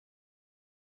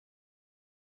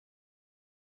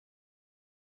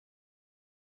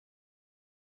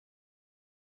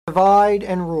Divide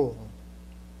and rule.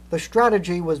 The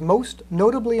strategy was most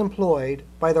notably employed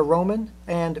by the Roman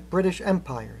and British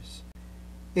empires.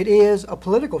 It is a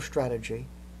political strategy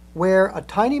where a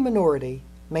tiny minority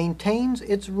maintains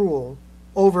its rule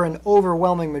over an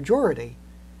overwhelming majority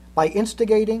by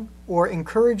instigating or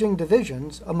encouraging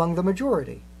divisions among the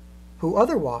majority, who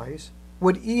otherwise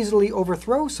would easily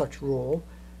overthrow such rule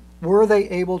were they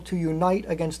able to unite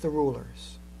against the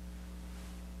rulers.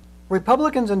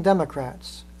 Republicans and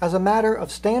Democrats, as a matter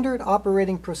of standard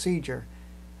operating procedure,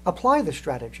 apply the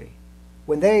strategy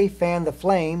when they fan the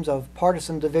flames of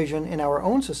partisan division in our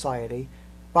own society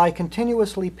by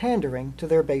continuously pandering to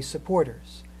their base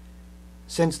supporters.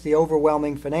 Since the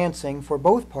overwhelming financing for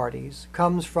both parties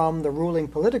comes from the ruling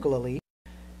political elite,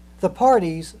 the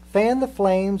parties fan the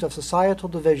flames of societal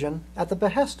division at the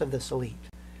behest of this elite.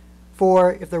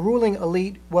 For if the ruling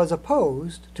elite was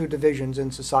opposed to divisions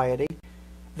in society,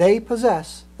 they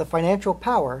possess the financial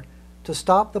power to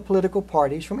stop the political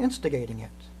parties from instigating it.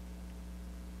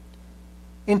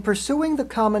 In pursuing the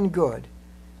common good,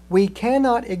 we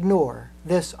cannot ignore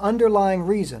this underlying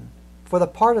reason for the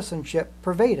partisanship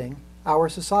pervading our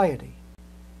society.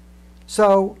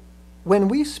 So, when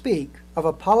we speak of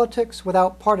a politics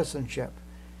without partisanship,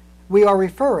 we are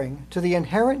referring to the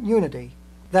inherent unity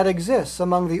that exists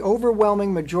among the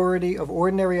overwhelming majority of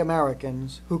ordinary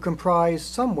Americans who comprise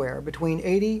somewhere between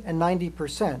 80 and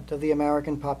 90% of the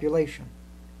American population.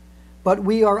 But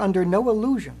we are under no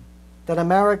illusion that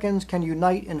Americans can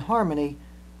unite in harmony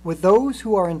with those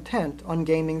who are intent on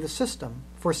gaming the system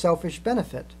for selfish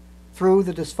benefit through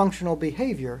the dysfunctional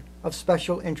behavior of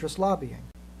special interest lobbying.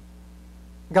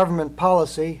 Government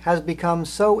policy has become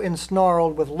so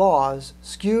ensnarled with laws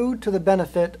skewed to the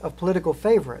benefit of political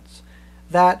favorites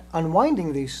that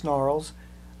unwinding these snarls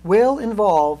will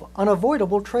involve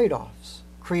unavoidable trade-offs,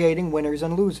 creating winners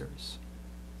and losers.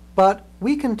 But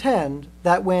we contend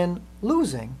that when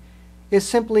losing is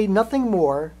simply nothing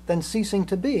more than ceasing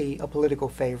to be a political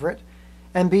favorite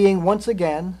and being once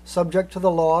again subject to the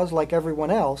laws like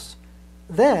everyone else,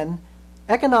 then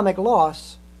economic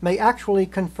loss may actually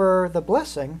confer the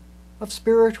blessing of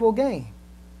spiritual gain.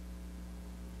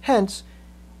 Hence,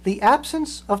 the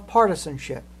absence of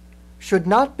partisanship should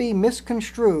not be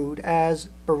misconstrued as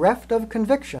bereft of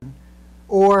conviction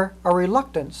or a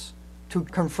reluctance to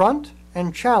confront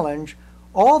and challenge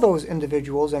all those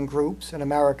individuals and groups in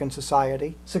American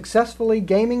society successfully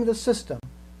gaming the system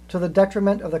to the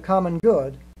detriment of the common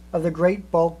good of the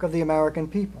great bulk of the American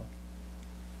people.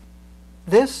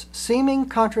 This seeming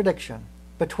contradiction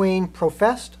between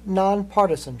professed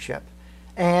nonpartisanship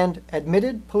and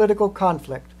admitted political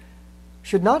conflict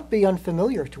should not be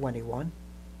unfamiliar to anyone.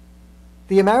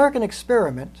 The American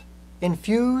experiment,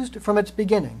 infused from its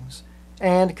beginnings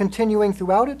and continuing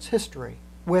throughout its history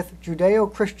with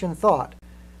Judeo-Christian thought,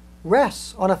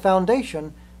 rests on a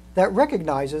foundation that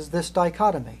recognizes this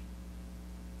dichotomy.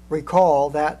 Recall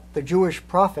that the Jewish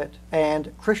prophet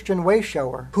and Christian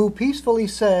wayshower who peacefully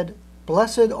said,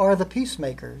 "Blessed are the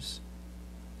peacemakers,"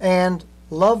 and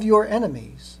 "Love your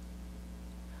enemies,"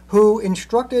 who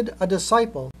instructed a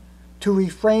disciple to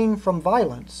refrain from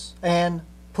violence and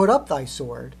 "Put up thy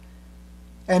sword,"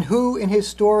 and who in his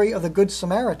story of the Good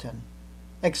Samaritan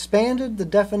expanded the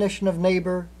definition of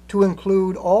neighbor to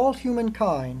include all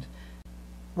humankind,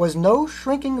 was no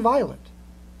shrinking violet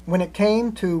when it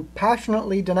came to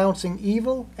passionately denouncing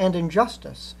evil and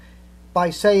injustice by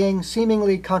saying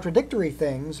seemingly contradictory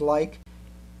things like,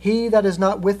 "He that is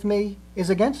not with me is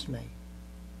against me,"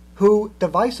 who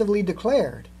divisively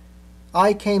declared,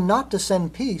 "I came not to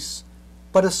send peace,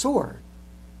 but a sword,"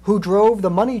 who drove the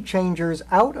money changers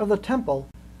out of the temple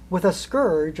with a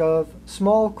scourge of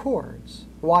small cords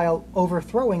while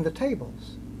overthrowing the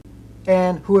tables,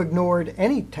 and who ignored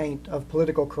any taint of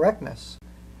political correctness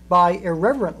by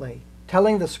irreverently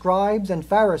telling the scribes and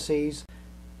Pharisees,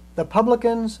 "The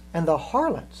publicans and the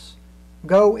harlots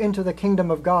go into the kingdom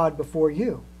of God before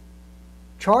you,"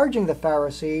 charging the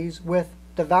Pharisees with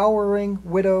devouring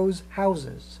widows'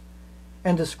 houses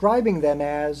and describing them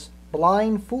as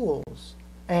blind fools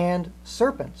and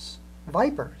serpents,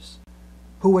 vipers,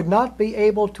 who would not be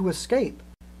able to escape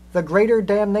the greater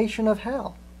damnation of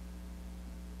hell.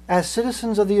 As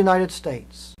citizens of the United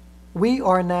States, we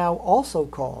are now also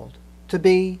called to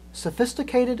be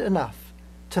sophisticated enough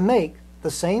to make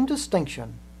the same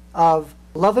distinction of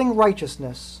loving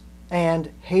righteousness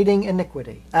and hating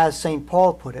iniquity, as St.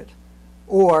 Paul put it,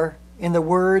 or, in the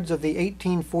words of the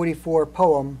 1844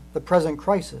 poem The Present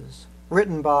Crisis,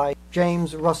 written by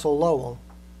James Russell Lowell,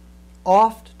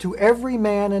 "Oft to every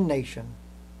man and nation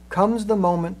comes the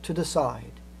moment to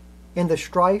decide, in the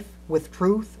strife with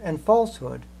truth and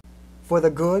falsehood, for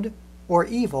the good or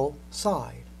evil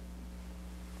side.